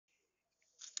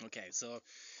Okay, so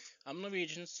I'm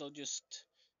Norwegian, so just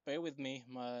bear with me.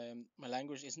 My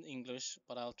language isn't English,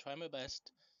 but I'll try my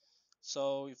best.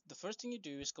 So if the first thing you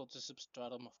do is go to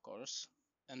Substratum, of course,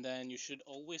 and then you should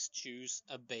always choose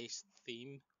a base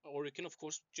theme, or you can of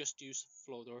course just use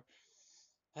Flowdor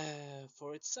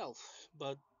for itself.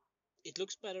 But it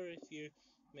looks better if you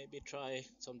maybe try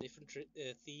some different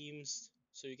themes,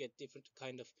 so you get different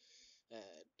kind of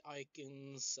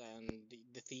icons, and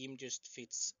the theme just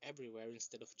fits everywhere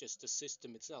instead of just the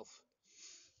system itself.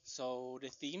 So the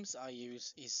themes I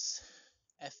use is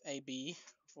FAB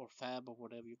or Fab or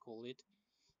whatever you call it,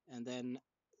 and then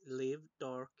Live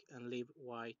Dark and Live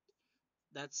White.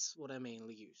 That's what I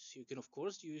mainly use. You can of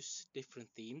course use different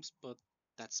themes, but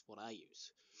that's what I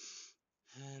use.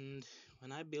 And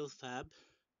when I build Fab,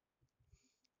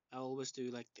 I always do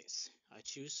like this. I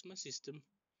choose my system,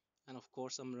 and of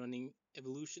course I'm running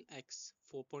Evolution X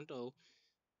 4.0,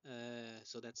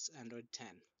 so that's Android 10,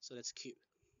 so that's Q.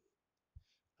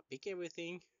 I pick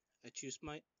everything. I choose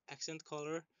my accent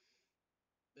color,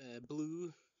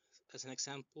 blue as an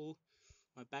example,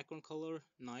 my background color,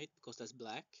 night, because that's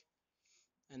black,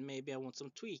 and maybe I want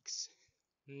some tweaks.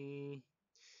 Mm,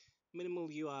 Minimal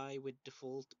UI with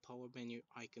default power menu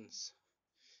icons.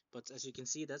 But as you can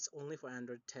see, that's only for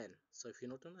Android 10. So if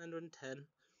you're not on Android 10,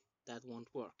 that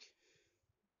won't work.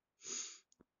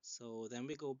 So then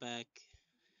we go back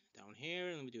down here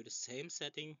and we do the same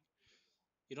setting.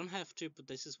 You don't have to, but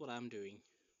this is what I'm doing.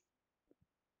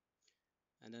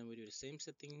 And then we do the same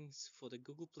settings for the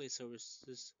Google Play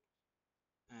services.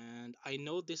 And I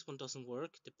know this one doesn't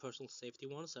work, the personal safety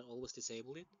ones. I always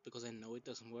disable it because I know it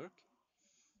doesn't work.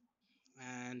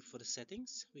 And for the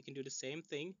settings, we can do the same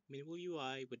thing, minimal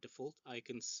UI with default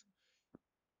icons.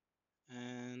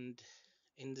 And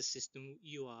in the system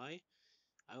UI,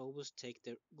 I always take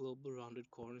the global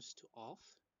rounded corners to off.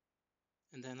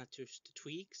 And then I choose the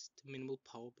tweaks, the minimal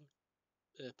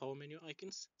power menu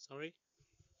icons. Sorry.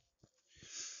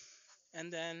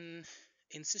 And then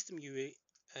in system UI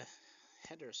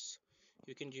headers,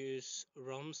 you can use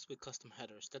ROMs with custom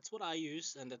headers. That's what I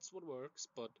use, and that's what works,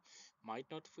 but might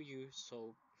not for you.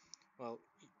 So, well,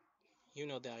 you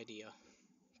know the idea.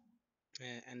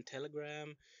 And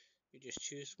Telegram, you just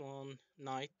choose one.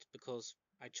 Night, because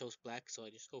I chose black, so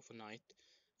I just go for night.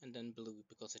 And then blue,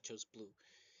 because I chose blue.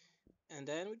 And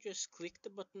then we just click the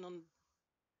button on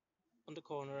the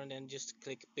corner and then just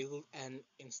click build and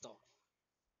install.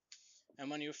 And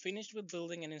when you're finished with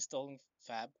building and installing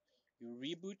Fab, you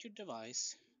reboot your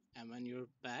device, and when you're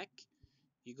back,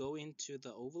 you go into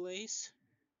the overlays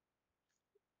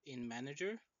in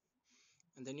Manager,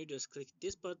 and then you just click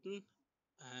this button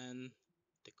and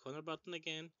the corner button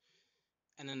again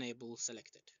and enable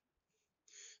selected.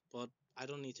 But I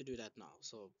don't need to do that now,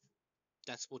 so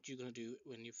that's what you're gonna do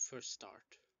when you first start.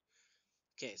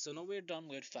 Okay, so now we're done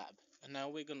with Fab, and now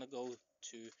we're gonna go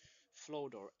to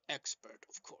Flowdor Expert,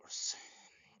 of course.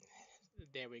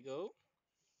 There we go.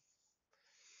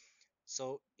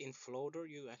 So in Flowdor,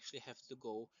 you actually have to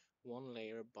go one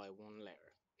layer by one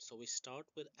layer. So we start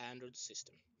with Android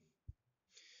system.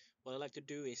 What I like to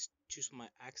do is choose my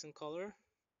accent color,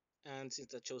 and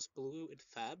since I chose blue in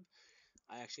Fab,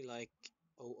 I actually like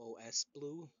OOS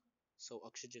blue, so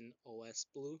Oxygen OS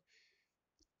blue.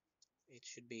 It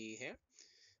should be here.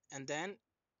 And then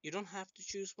you don't have to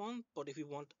choose one, but if you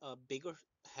want a bigger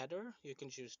header, you can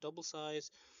choose double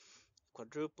size,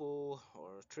 quadruple,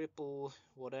 or triple,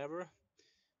 whatever.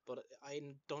 But I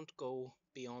don't go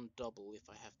beyond double if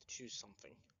I have to choose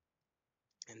something.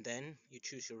 And then you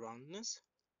choose your roundness.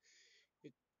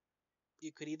 You,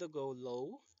 you could either go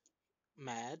low,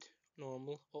 mad,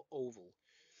 normal, or oval.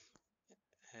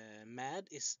 Mad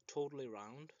is totally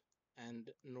round, and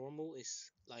normal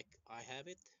is like I have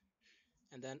it,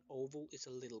 and then oval is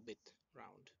a little bit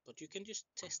round. But you can just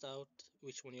test out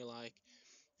which one you like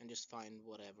and just find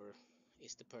whatever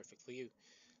is the perfect for you.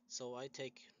 So I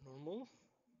take normal,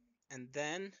 and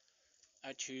then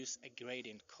I choose a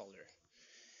gradient color.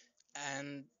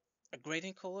 And a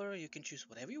gradient color, you can choose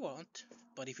whatever you want,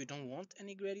 but if you don't want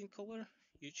any gradient color,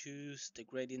 you choose the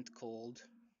gradient called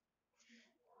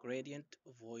gradient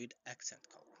void accent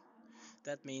color.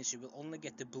 That means you will only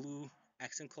get the blue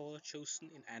accent color chosen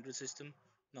in Android system,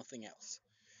 nothing else.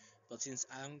 But since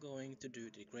I'm going to do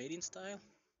the gradient style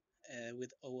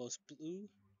with OOS blue,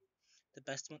 the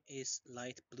best one is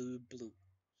light blue blue.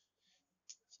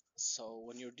 So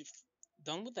when you're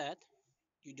done with that,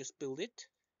 you just build it,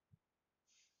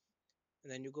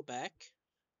 and then you go back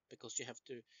because you have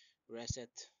to reset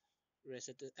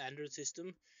the Android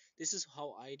system. This is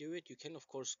how I do it. You can of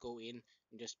course go in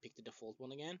and just pick the default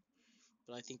one again,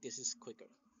 but I think this is quicker.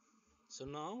 So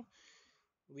now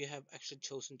we have actually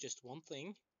chosen just one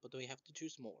thing, but we have to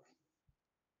choose more.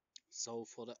 So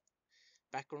for the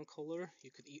background color,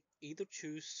 you could either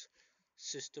choose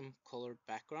system color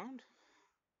background,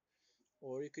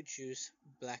 or you could choose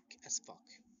black as fuck.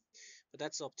 But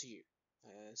that's up to you.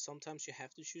 Sometimes you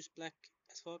have to choose black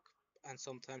as fuck, and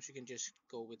sometimes you can just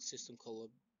go with system color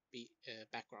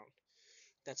background.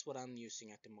 That's what I'm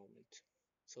using at the moment.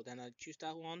 So then I choose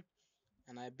that one,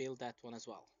 and I build that one as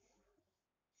well.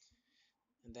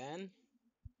 And then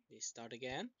we start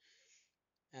again.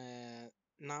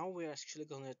 Now we're actually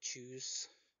gonna choose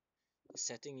the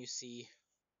setting you see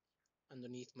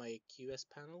underneath my QS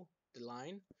panel, the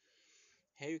line.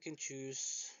 Here you can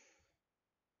choose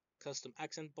custom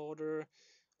accent border,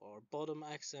 or bottom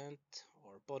accent,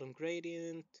 or bottom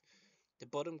gradient. The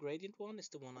bottom gradient one is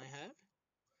the one I have.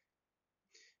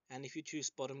 And if you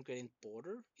choose bottom gradient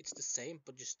border, it's the same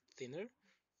but just thinner.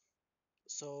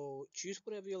 So choose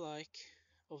whatever you like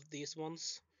of these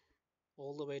ones,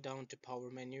 all the way down to power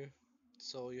menu.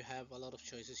 So you have a lot of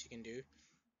choices you can do.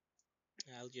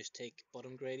 I'll just take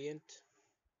bottom gradient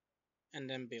and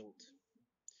then build.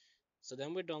 So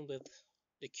then we're done with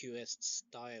the QS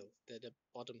style, the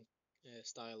bottom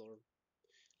style or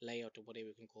layout or whatever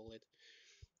you can call it.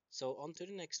 So on to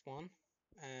the next one,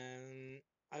 and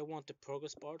I want the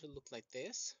progress bar to look like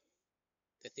this,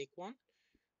 the thick one.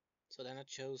 So then I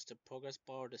chose the progress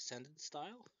bar descended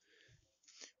style.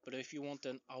 But if you want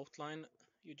an outline,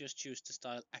 you just choose the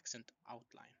style accent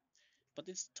outline. But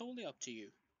it's totally up to you.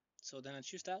 So then I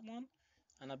choose that one,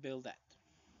 and I build that.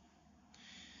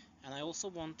 And I also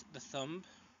want the thumb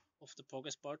of the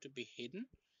progress bar to be hidden.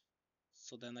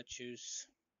 So then I choose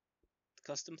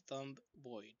custom thumb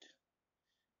void,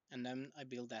 and then I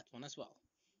build that one as well.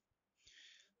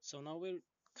 So now we're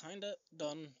kinda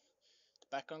done the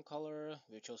background color,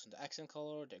 we've chosen the accent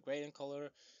color, the gradient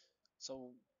color. So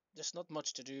there's not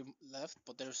much to do left,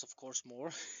 but there's of course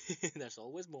more. There's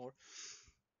always more.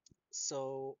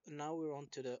 So now we're on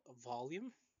to the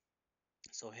volume.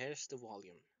 So here's the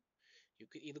volume. You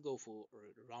could either go for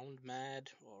round mad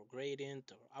or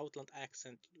gradient or outline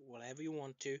accent, whatever you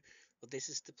want to, but this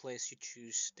is the place you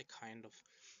choose the kind of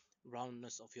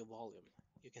roundness of your volume.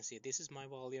 You can see this is my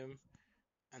volume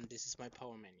and this is my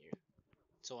power menu.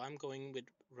 So I'm going with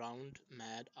round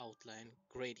mad outline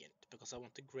gradient because I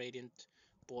want the gradient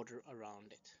border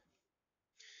around it.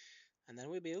 And then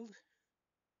we build.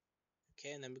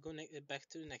 Okay, and then we go back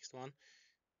to the next one.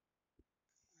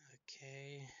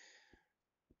 Okay.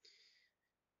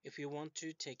 If you want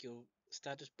to take your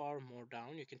status bar more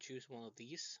down, you can choose one of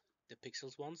these, the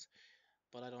pixels ones,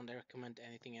 but I don't recommend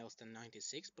anything else than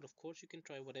 96. But of course you can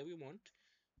try whatever you want,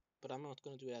 but I'm not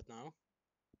going to do that now.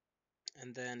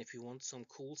 And then if you want some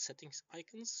cool settings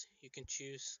icons, you can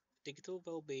choose digital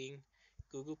well-being,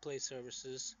 Google Play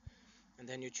services, and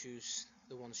then you choose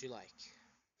the ones you like.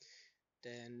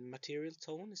 Then material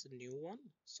tone is the new one,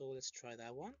 so let's try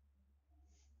that one.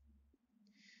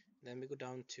 Then we go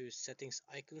down to settings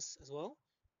icons as well,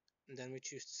 and then we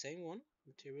choose the same one,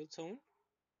 material tone.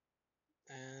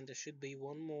 And there should be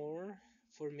one more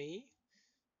for me.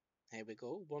 Here we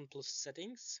go, one plus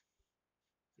settings,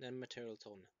 then material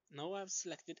tone. Now I've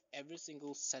selected every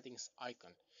single settings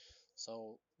icon,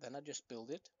 so then I just build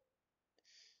it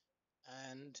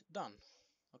and done.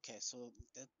 Okay, so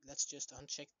let's just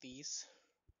uncheck these.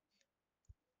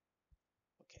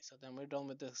 Okay, so then we're done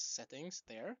with the settings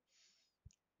there,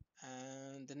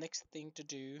 and the next thing to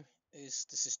do is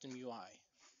the system UI.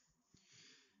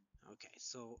 Okay,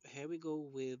 so here we go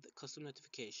with custom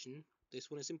notification. This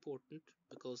one is important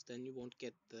because then you won't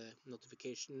get the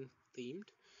notification themed.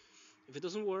 If it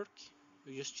doesn't work,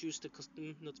 you just choose the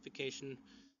custom notification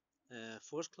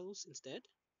force close instead.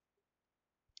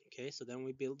 Okay, so then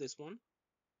we build this one.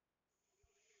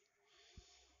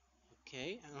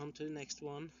 Okay, and on to the next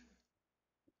one.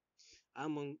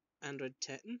 I'm on Android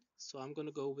 10, so I'm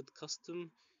gonna go with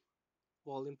custom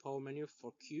volume power menu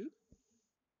for Q.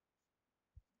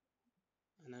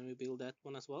 And then we build that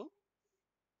one as well.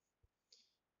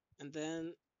 And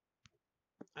then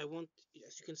I want,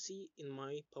 as you can see in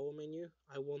my power menu,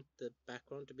 I want the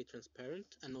background to be transparent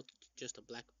and not just a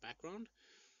black background.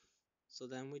 So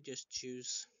then we just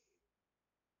choose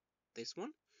this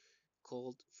one,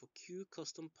 called for Q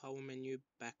custom power menu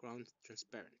background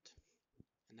transparent,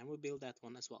 and then we build that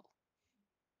one as well.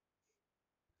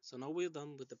 So now we're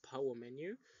done with the power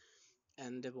menu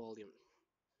and the volume.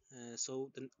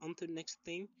 So then on to the next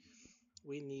thing,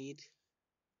 we need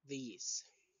these.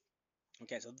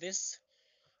 Okay, so this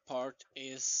part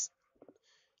is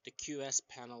the QS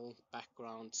panel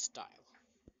background style.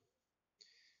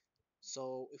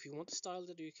 So if you want the style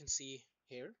that you can see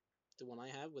here, the one I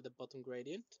have with the bottom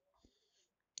gradient.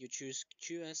 You choose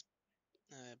QS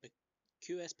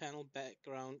panel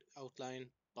background outline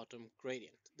bottom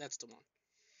gradient. That's the one.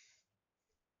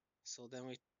 So then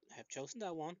we have chosen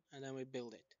that one, and then we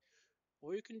build it.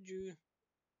 Or you can do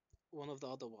one of the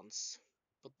other ones,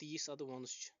 but these are the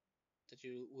ones that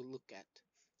you will look at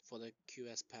for the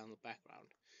QS panel background.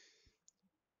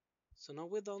 So now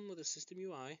we're done with the system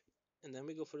UI, and then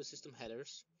we go for the system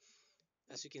headers.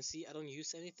 As you can see, I don't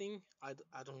use anything. I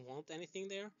don't want anything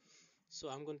there, so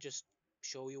I'm going to just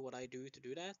show you what I do to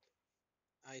do that.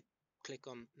 I click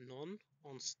on none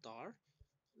on star,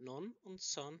 none on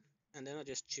sun, and then I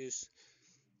just choose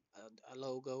a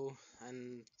logo.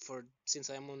 And for since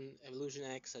I'm on Evolution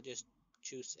X, I just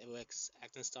choose EvoX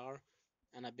Accent Star,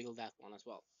 and I build that one as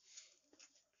well.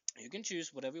 You can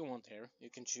choose whatever you want here. You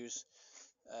can choose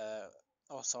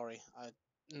oh sorry,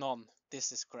 none.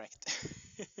 This is correct.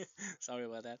 Sorry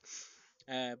about that.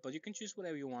 But you can choose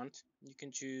whatever you want. You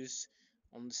can choose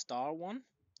on the star one.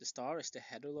 The star is the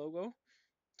header logo.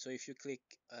 So if you click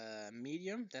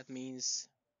medium, that means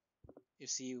you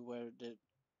see where the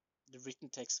written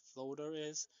text Flowdor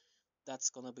is. That's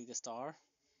gonna be the star,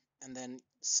 and then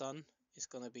sun is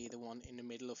gonna be the one in the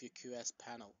middle of your QS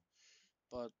panel.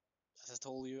 But as I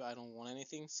told you, I don't want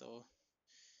anything, so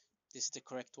this is the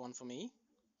correct one for me.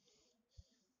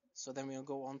 So then we'll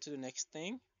go on to the next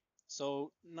thing.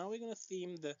 So now we're gonna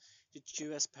theme the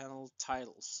QS panel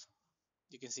titles.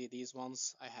 You can see these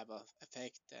ones I have a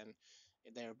effect and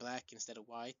they're black instead of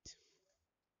white.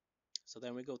 So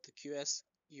then we go to QS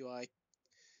UI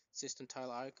system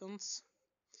tile icons,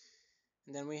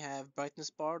 and then we have brightness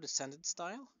bar, the sanded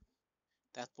style.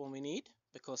 That one we need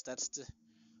because that's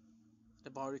the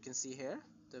bar you can see here,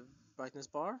 the brightness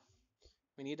bar.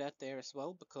 We need that there as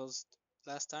well because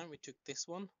last time we took this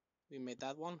one, we made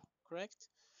that one correct.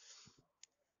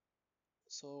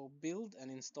 So build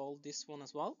and install this one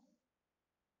as well.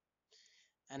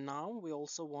 And now we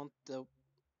also want the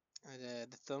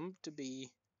thumb to be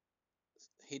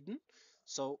hidden.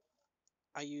 So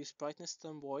I use brightness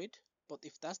thumb void, but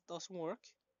if that doesn't work,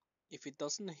 if it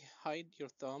doesn't hide your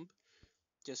thumb,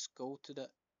 just go to the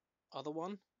other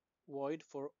one, void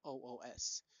for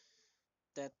OOS.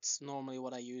 That's normally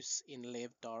what I use in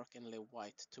live dark and live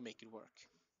white to make it work.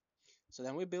 So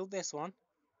then we build this one,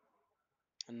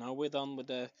 and now we're done with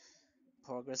the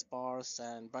progress bars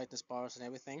and brightness bars and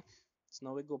everything. So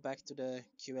now we go back to the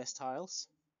QS tiles,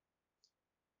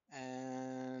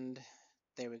 and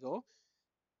there we go.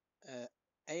 uh,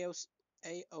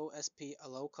 AOSP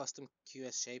allow custom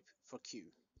QS shape for Q.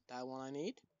 That one I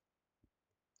need.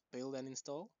 Build and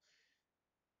install.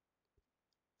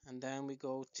 And then we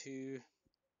go to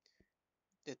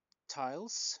the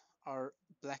tiles are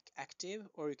black active,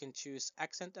 or you can choose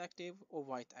accent active or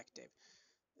white active.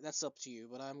 That's up to you,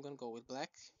 but I'm gonna go with black.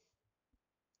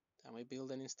 Then we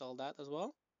build and install that as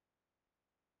well.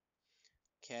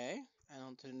 Okay, and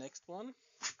on to the next one.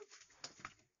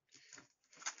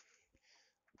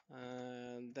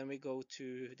 And then we go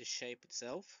to the shape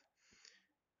itself.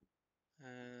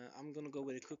 I'm gonna go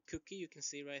with a cookie you can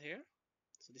see right here.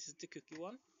 So this is the cookie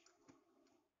one.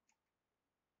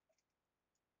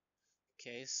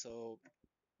 Okay, so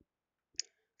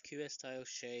QS style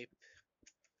shape,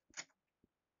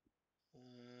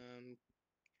 um,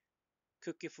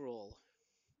 cookie for all.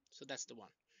 So that's the one.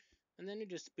 And then you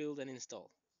just build and install.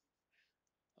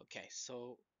 Okay,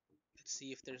 so let's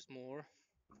see if there's more.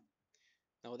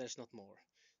 No, there's not more.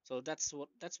 So that's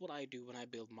what I do when I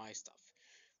build my stuff.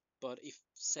 But if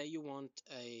say you want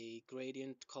a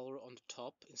gradient color on the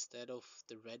top instead of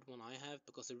the red one I have,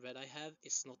 because the red I have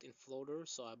is not in Flowdor,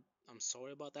 so I'm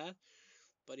sorry about that.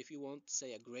 But if you want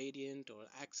say a gradient or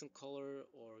accent color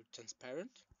or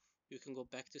transparent, you can go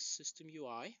back to System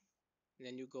UI, and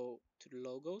then you go to the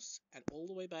logos and all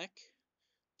the way back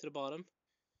to the bottom,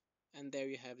 and there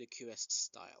you have the QS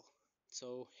style.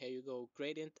 So here you go,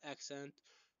 gradient accent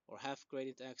or half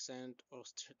gradient accent or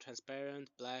transparent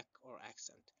black or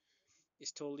accent.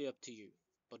 It's totally up to you,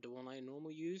 but the one I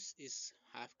normally use is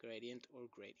half gradient or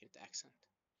gradient accent.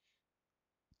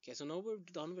 Okay, so now we're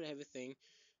done with everything.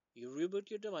 You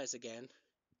reboot your device again,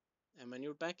 and when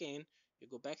you're back in, you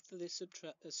go back to the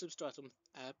Substratum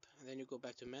app, and then you go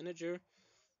back to Manager,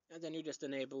 and then you just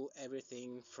enable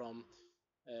everything from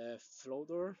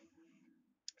Flowdor.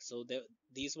 So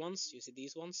these ones, you see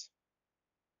these ones.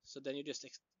 So then you just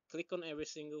click on every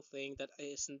single thing that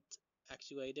isn't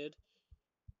activated,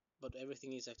 but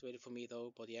everything is activated for me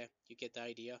though. But yeah, you get the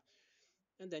idea.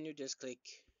 And then you just click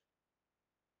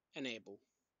enable,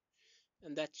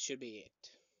 and that should be it.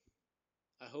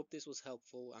 I hope this was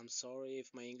helpful. I'm sorry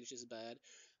if my English is bad.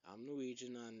 I'm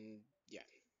Norwegian, and yeah.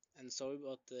 And sorry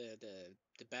about the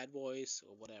bad voice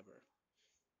or whatever.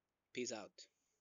 Peace out.